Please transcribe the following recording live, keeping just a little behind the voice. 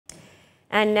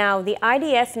And now the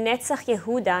IDF Netzach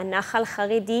Yehuda Nachal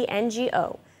Haredi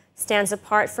NGO stands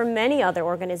apart from many other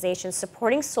organizations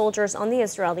supporting soldiers on the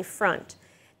Israeli front.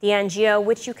 The NGO,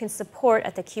 which you can support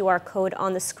at the QR code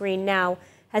on the screen now,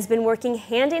 has been working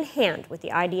hand in hand with the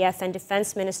IDF and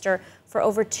Defense Minister for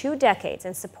over 2 decades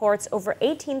and supports over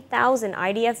 18,000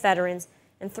 IDF veterans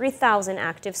and 3,000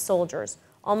 active soldiers,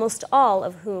 almost all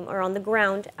of whom are on the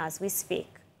ground as we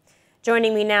speak.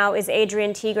 Joining me now is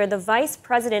Adrian Teiger, the Vice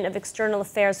President of External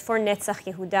Affairs for Netzach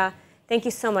Yehuda. Thank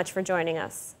you so much for joining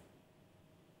us.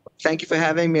 Thank you for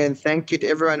having me, and thank you to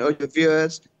everyone, all your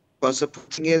viewers, for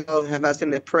supporting Israel, have us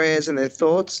in their prayers and their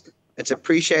thoughts. It's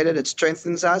appreciated, it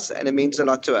strengthens us, and it means a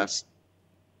lot to us.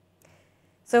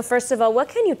 So first of all, what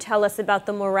can you tell us about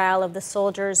the morale of the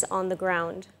soldiers on the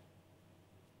ground?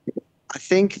 I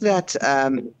think that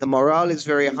the morale is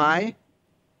very high,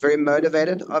 very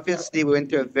motivated. Obviously, we went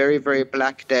through a very, very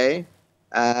black day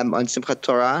on Simchat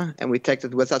Torah, and we take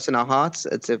it with us in our hearts.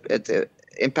 It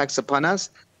impacts upon us.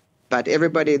 But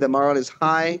everybody, the morale is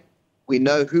high. We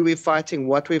know who we're fighting,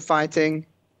 what we're fighting.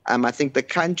 I think the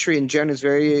country in general is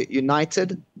very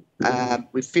united.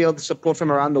 We feel the support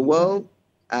from around the world,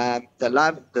 the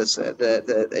love,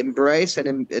 the embrace,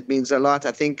 and it means a lot.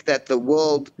 I think that the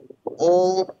world,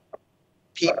 all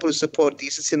people who support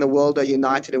decency in the world are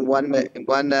united in one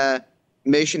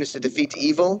mission, is to defeat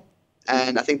evil.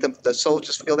 And I think the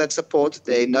soldiers feel that support.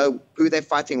 They know who they're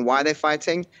fighting, why they're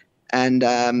fighting, and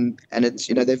it's,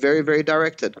 they're very, very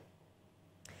directed.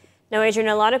 Now, Adrian,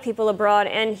 a lot of people abroad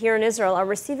and here in Israel are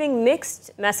receiving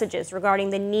mixed messages regarding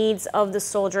the needs of the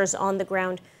soldiers on the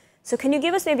ground. So can you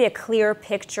give us maybe a clear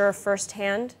picture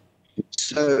firsthand?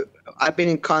 So I've been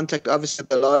in contact, obviously,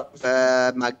 with a lot of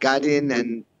Magadim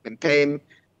and Payim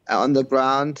on the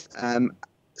ground.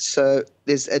 So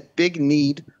there's a big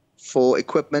need for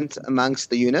equipment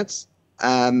amongst the units.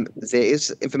 There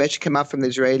is information come up from the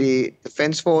Israeli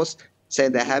Defense Force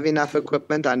saying they have enough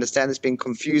equipment. I understand it's been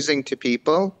confusing to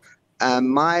people.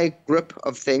 My grip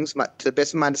of things, to the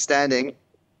best of my understanding,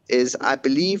 is I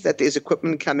believe that there's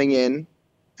equipment coming in,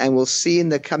 and we'll see in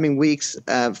the coming weeks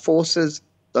forces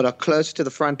that are closer to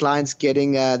the front lines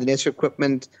getting the necessary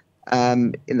equipment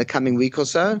in the coming week or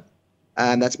so.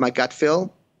 That's my gut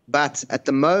feel. But at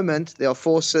the moment, there are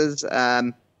forces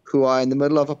who are in the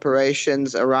middle of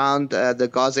operations around the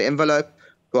Gaza envelope,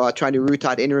 who are trying to root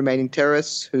out any remaining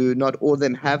terrorists, who not all of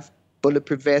them have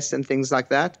bulletproof vests and things like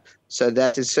that. So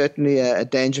that is certainly a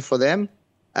danger for them.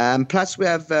 Plus, we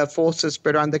have forces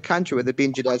spread around the country, whether it be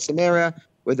in Judea and Samaria,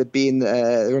 whether it be in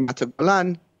Ramat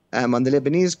Golan, on the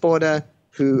Lebanese border,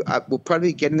 who will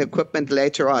probably get the equipment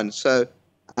later on. So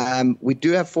we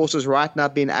do have forces right now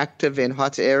being active in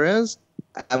hot areas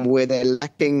where they're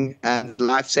lacking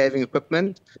life-saving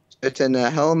equipment, certain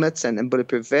helmets and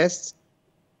bulletproof vests.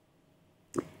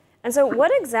 And so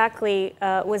what exactly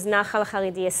was Nachal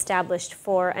Haredi established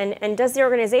for? And does the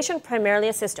organization primarily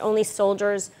assist only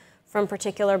soldiers from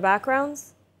particular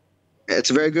backgrounds?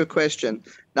 It's a very good question.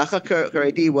 Nachal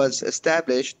Haredi was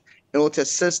established in order to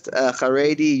assist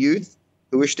Haredi youth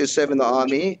who wished to serve in the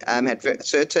army, had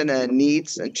certain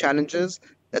needs and challenges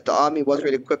that the army wasn't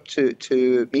really equipped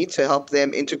to meet, to help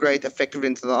them integrate effectively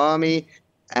into the army,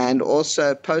 and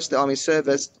also post the army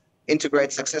service,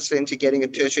 integrate successfully into getting a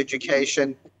tertiary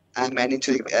education, and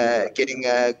into getting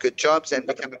good jobs and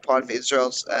becoming part of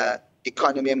Israel's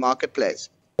economy and marketplace.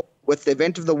 With the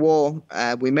event of the war,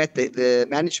 we met the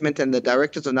management and the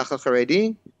directors of Nachal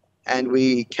Haredi, and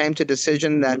we came to a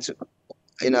decision that,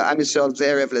 Am Yisrael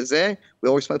Zeh Rev Lezeh, we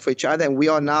always spoke for each other, and we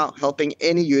are now helping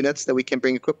any units that we can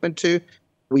bring equipment to.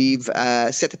 We've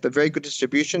set up a very good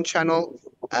distribution channel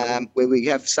where we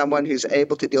have someone who's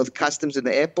able to deal with customs in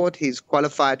the airport. He's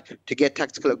qualified to get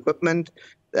tactical equipment.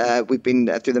 We've been,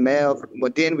 through the mayor of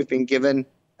Modin, we've been given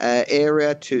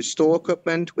area to store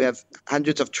equipment. We have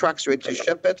hundreds of trucks ready to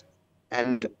ship it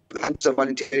and hundreds of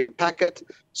volunteers to pack it.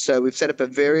 So we've set up a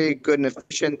very good and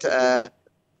efficient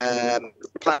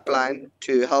pipeline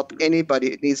to help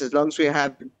anybody it needs. As long as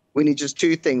we need just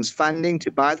 2 things: funding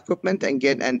to buy the equipment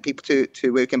and people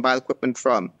to where we can buy the equipment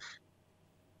from.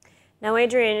 Now,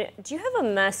 Adrian, do you have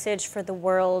a message for the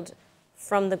world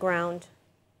from the ground?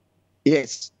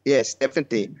 Yes,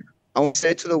 definitely. I want to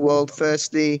say to the world,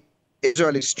 firstly,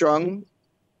 Israel is strong.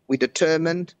 We're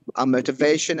determined. Our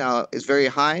motivation is very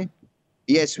high.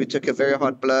 Yes, we took a very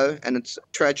hard blow, and it's a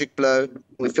tragic blow.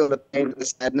 We feel the pain and the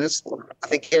sadness. I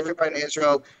think everybody in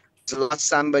Israel has lost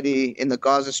somebody in the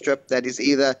Gaza Strip that is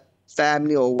either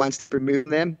family or wants to remove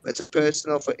them. It's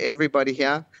personal for everybody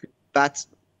here. But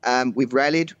we've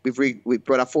rallied, we've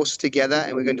brought our forces together,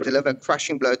 and we're going to deliver a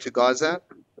crushing blow to Gaza.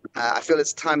 I feel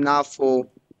it's time now for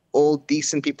all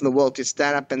decent people in the world to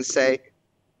stand up and say,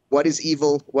 what is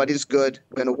evil, what is good.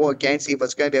 We're going to war against evil.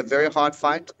 It's going to be a very hard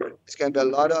fight. There's going to be a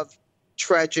lot of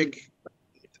tragic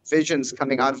visions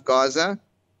coming out of Gaza,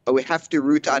 but we have to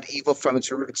root out evil from its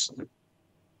roots.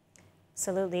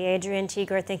 Absolutely. Adrian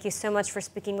Teiger, thank you so much for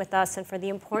speaking with us and for the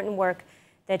important work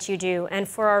that you do. And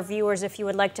for our viewers, if you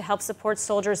would like to help support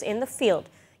soldiers in the field,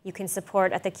 you can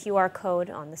support at the QR code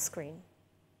on the screen.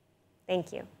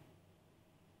 Thank you.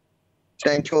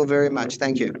 Thank you all very much.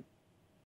 Thank you.